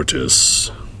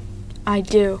Mortis. I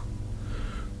do.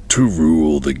 To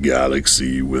rule the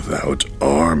galaxy without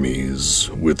armies,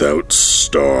 without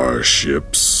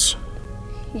starships.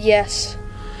 Yes.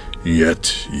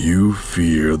 Yet you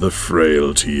fear the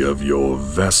frailty of your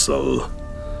vessel.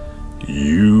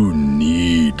 You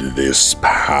need this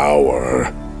power.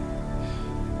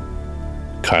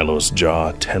 Kylo's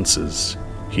jaw tenses.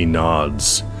 He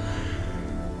nods.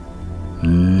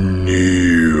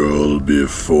 Kneel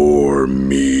before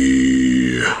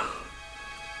me.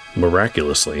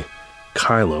 Miraculously,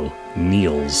 Kylo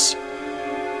kneels.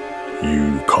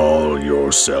 You call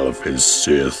yourself a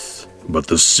Sith, but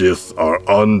the Sith are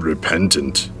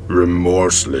unrepentant,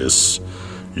 remorseless.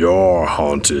 You're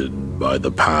haunted by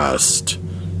the past,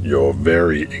 your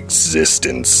very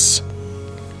existence.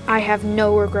 I have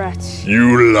no regrets.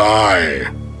 You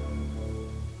lie!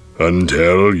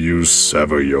 Until you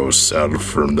sever yourself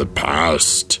from the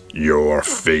past, your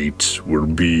fate will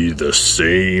be the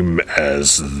same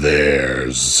as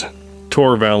theirs.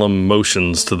 Tor Valum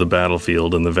motions to the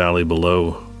battlefield in the valley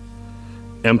below.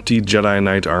 Empty Jedi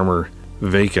Knight armor,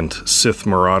 vacant Sith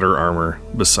Marauder armor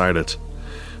beside it.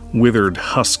 Withered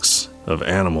husks of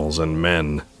animals and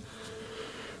men.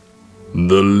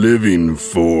 The living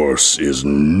force is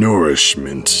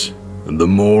nourishment. The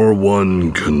more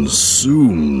one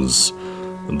consumes,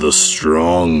 the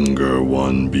stronger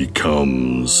one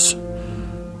becomes.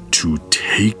 To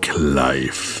take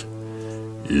life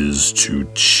is to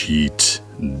cheat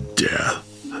death.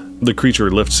 The creature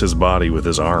lifts his body with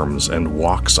his arms and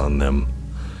walks on them.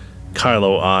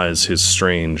 Kylo eyes his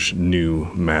strange new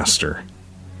master.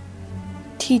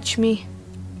 Teach me.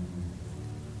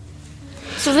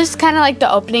 So this is kind of like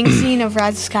the opening scene of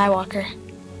Rise of Skywalker,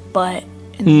 but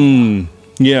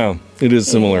Yeah, it is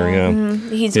similar, yeah.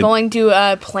 He's going to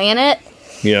a planet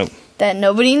Yeah, that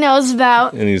nobody knows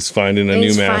about. and he's finding a And new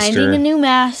he's master. finding a new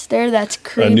master that's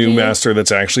creepy. A new master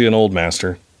that's actually an old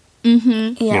master. Yeah.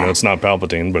 You know, it's not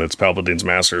Palpatine, but it's Palpatine's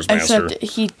master's master. Except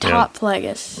he taught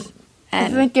Plagueis.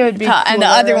 And, I think it would be and the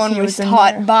cooler other if one he was was in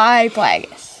taught there. by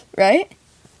Plagueis, right?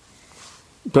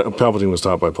 Palpatine was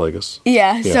taught by Plagueis.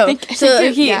 Yeah, Yeah. so think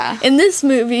it- yeah. in this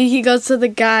movie he goes to the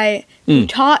guy who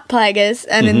taught Plagueis,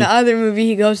 and in the other movie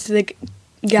he goes to the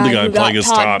guy guy who got Plagueis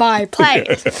taught taught. by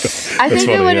Plagueis. I think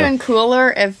funny, it would yeah. have been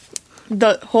cooler if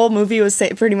the whole movie was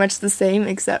pretty much the same,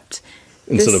 except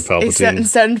Instead of Palpatine.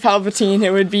 Instead of Palpatine,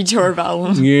 it would be Tor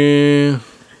Valum. Yeah.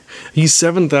 He's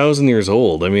 7,000 years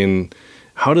old. I mean,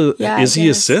 Yeah, I is he a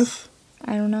guess. Sith?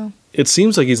 I don't know. It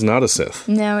seems like he's not a Sith.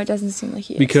 No, it doesn't seem like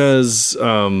he is. Because,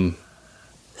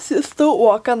 Sith don't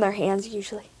walk on their hands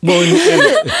usually. well,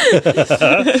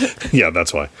 yeah,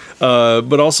 that's why.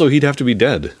 But also, he'd have to be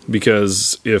dead.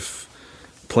 Because if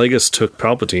Plagueis took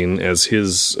Palpatine as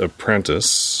his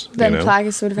apprentice, Then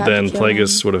Plagueis would have had to then kill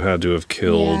Plagueis him. would have had to have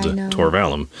killed Yeah, I know. Tor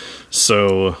Valum.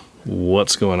 So,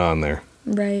 what's going on there?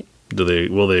 Right.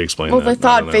 Will they explain Well, that? they I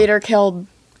thought don't know. Vader killed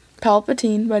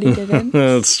Palpatine, but he didn't.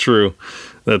 That's true.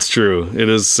 That's true. It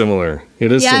is similar.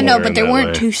 It is Yeah, I similar know, but in there that weren't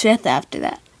way. two Sith after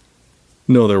that.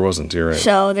 No, there wasn't. You're right.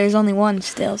 So there's only one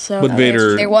still. So But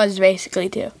Vader- there was basically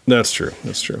two. That's true.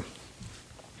 That's true.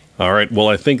 All right. Well,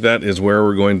 I think that is where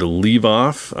we're going to leave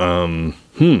off.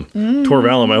 Tor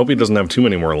Valum, I hope he doesn't have too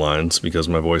many more lines because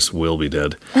my voice will be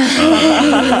dead.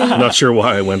 Not sure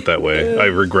why I went that way. I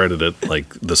regretted it.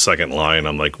 Like the second line,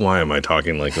 I'm like, why am I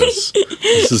talking like this?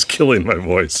 This is killing my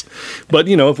voice. But,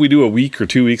 if we do a week or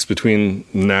 2 weeks between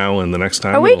now and the next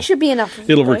time, A week should be enough.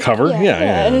 it'll recover.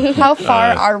 Yeah. How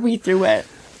far are we through it?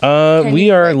 We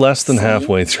are less than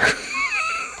halfway through.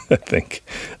 I think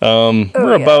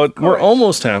we're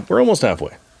almost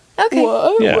halfway. Okay.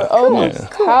 Yeah, We're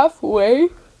almost halfway.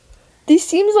 This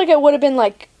seems like it would have been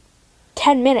like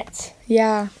 10 minutes.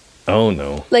 Yeah. Oh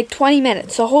no. Like 20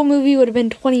 minutes. The whole movie would have been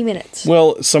 20 minutes.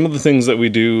 Well, some of the things that we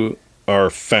do are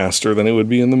faster than it would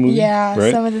be in the movie. Yeah.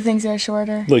 right? Some of the things are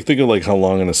shorter. Like think of like how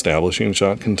long an establishing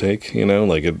shot can take.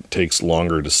 Like it takes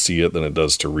longer to see it than it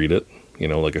does to read it.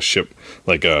 Like a ship,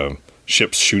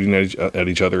 ships shooting at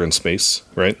each other in space,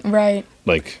 right? Right.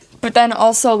 Like. But then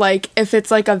also, like, if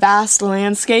it's, like, a vast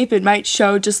landscape, it might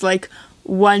show just, like,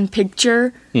 one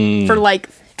picture for, like,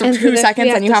 And 2 so seconds, we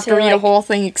have and you to have to say, read a like- whole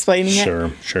thing explaining it.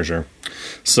 Sure.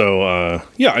 So,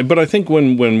 but I think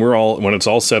when it's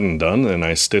all said and done and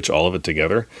I stitch all of it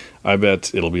together, I bet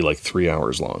it'll be like 3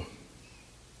 hours long.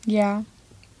 Yeah.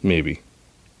 Maybe.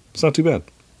 It's not too bad.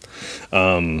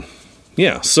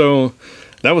 So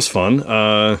that was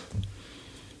fun.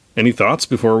 Any thoughts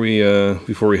before we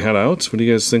head out? What do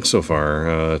you guys think so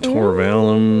far? Tor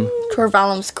Valum. Tor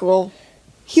Valum's cool.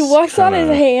 He walks on his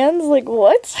hands, like,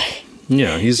 what?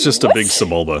 Yeah, he's just a big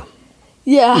Sebulba.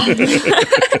 Yeah.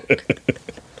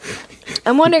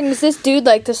 I'm wondering, is this dude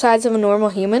like the size of a normal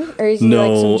human, or is he like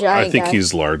some No, giant I think guy?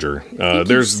 he's larger. think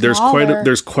There's he's smaller.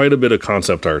 there's quite a bit of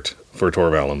concept art for Tor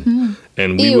Valum,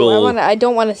 and we Ew, will. I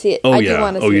don't want to see it. Oh, I yeah. do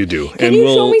want to Oh, see you it. do. Can And you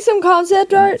we'll- show me some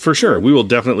concept art? For sure. We will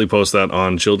definitely post that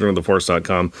on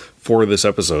childrenoftheforce.com for this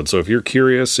episode. So if you're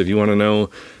curious, if you want to know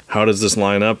how does this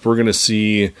line up, we're going to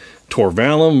see Tor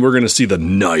Valum. We're going to see the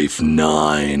Knife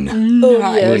Nine. Oh, We're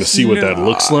going to yes. see what that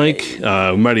looks like.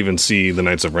 We might even see the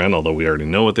Knights of Ren, although we already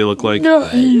know what they look like. No.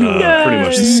 Pretty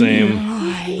much the same.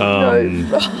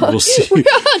 We'll see.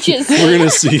 Just-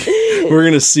 We're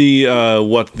gonna see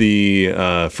what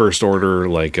the First Order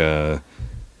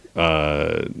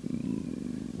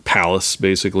palace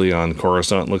basically on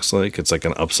Coruscant looks like. It's like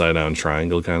an upside down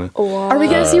triangle kind of. Are we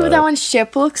going to see what that one's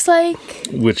ship looks like?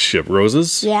 Which ship?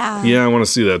 Rose's? Yeah. Yeah, I want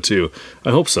to see that too. I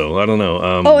hope so. I don't know.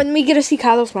 Oh, and we get to see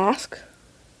Kylo's mask.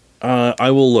 I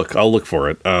will look. I'll look for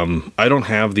it. I don't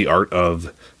have the Art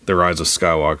of the Rise of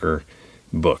Skywalker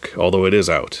book, although it is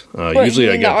out. Usually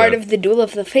I get the Art that. of the Duel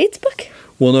of the Fates book.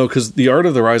 Well, no, because the Art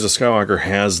of the Rise of Skywalker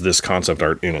has this concept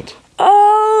art in it.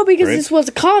 Oh, because Right. this was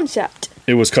a concept.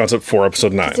 It was concept for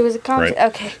episode 9. It was a concept. Right?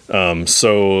 Okay.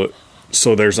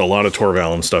 So there's a lot of Tor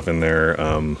Valum stuff in there.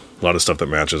 A lot of stuff that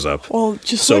matches up. Well,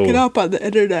 just So- look it up on the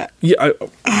internet. Yeah,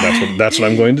 that's what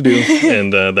I'm going to do,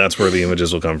 and that's where the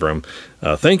images will come from.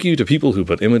 Thank you to people who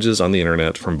put images on the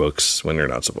internet from books when you're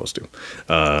not supposed to.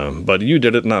 But you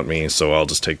did it, not me, so I'll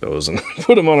just take those and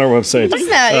put them on our website.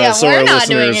 So we're our not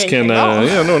doing listeners can,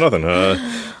 anything at all.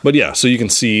 nothing. But yeah, so you can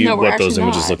see No, we're what those actually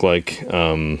images not. look like.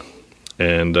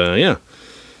 Yeah.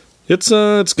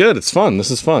 It's good. It's fun.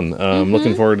 This is fun. I'm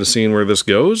looking forward to seeing where this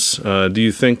goes. What do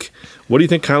you think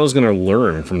Kylo's going to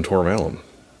learn from Tor Valum?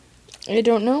 I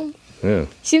don't know. Yeah.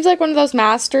 Seems like one of those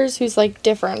masters who's like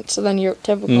different than your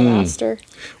typical master.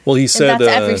 Well, he said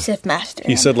That's every Sith master.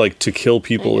 he said like to kill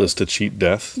people is to cheat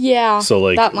death. Yeah. So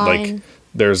like that line.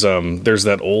 there's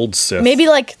that old Sith. Maybe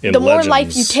like in the more life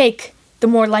you Legends. take, the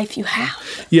more life you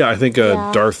have. Yeah, I think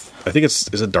Darth. I think is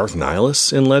it Darth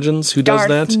Nihilus in Legends who does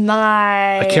that?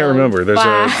 I can't remember.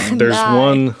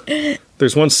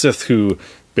 There's one Sith who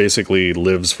basically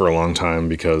lives for a long time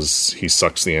because he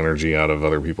sucks the energy out of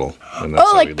other people. And that's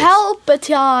Oh, how like he lives.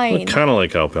 Palpatine. Kind of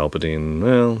like how Palpatine.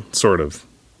 Well, sort of.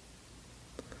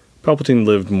 Palpatine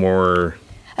lived more.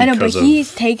 I know, but because of-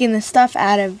 he's taking the stuff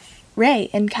out of Rey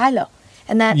and Kylo,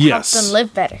 and that Yes. helps them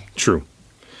live better. True.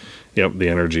 Yep, the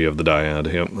energy of the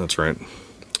dyad. Yep, that's right.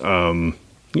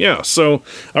 Yeah, so,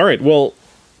 all right, well,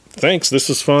 thanks. This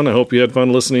was fun. I hope you had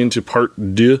fun listening to part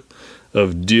 2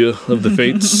 of the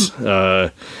Fates.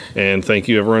 And thank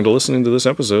you, everyone, to listening to this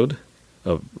episode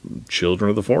of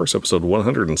Children of the Force, episode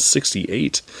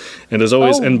 168. And as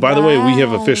always, and by the way, we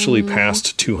have officially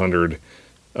passed 200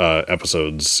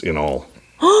 episodes in all.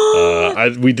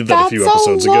 We did that a few That's a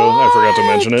episodes ago. I forgot to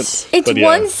mention it. It's But yeah.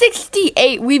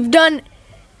 168. We've done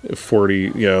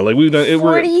 40, yeah, like we've done it.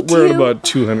 We're at about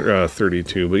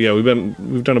 232, but yeah,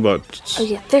 we've done about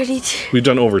 32. We've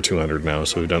done over 200 now,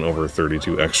 so we've done over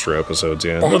 32 extra episodes.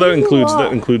 Yeah, well, that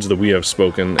includes the We Have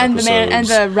Spoken and episodes and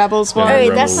the Rebels one.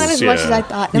 Rebels, That's not as much as I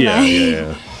thought.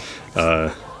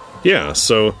 Yeah.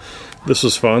 So this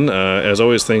was fun. As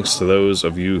always, thanks to those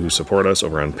of you who support us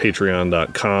over on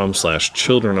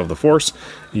patreon.com/Children of the Force.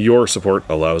 Your support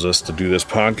allows us to do this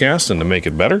podcast and to make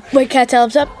it better. Wait, can I tell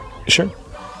them something? Sure.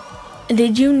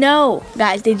 Did you know,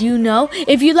 guys, if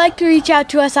you'd like to reach out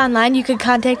to us online, you can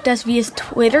contact us via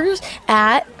Twitters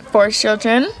at Force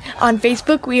Children. On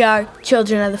Facebook, we are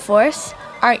Children of the Force.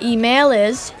 Our email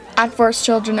is at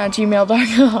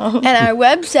forcechildren@gmail.com. And our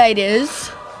website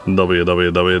is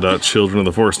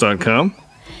www.childrenoftheforce.com.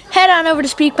 Head on over to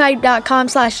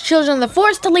speakpipe.com/Children of the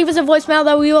Force to leave us a voicemail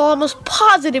that we will almost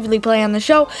positively play on the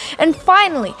show. And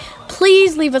finally,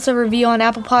 please leave us a review on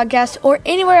Apple Podcasts or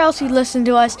anywhere else you listen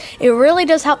to us. It really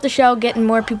does help the show get in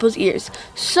more people's ears.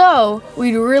 So,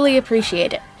 we'd really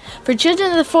appreciate it. For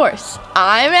Children of the Force,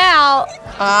 I'm Al.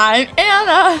 I'm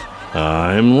Anna.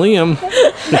 I'm Liam.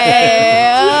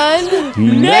 And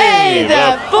may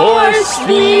the Force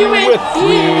be with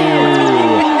you.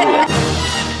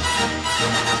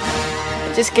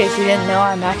 Just in case you didn't know,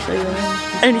 I'm actually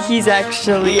Liam. And he's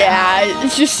actually... Yeah,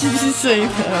 just so you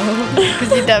know.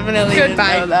 Because you definitely didn't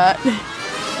know that.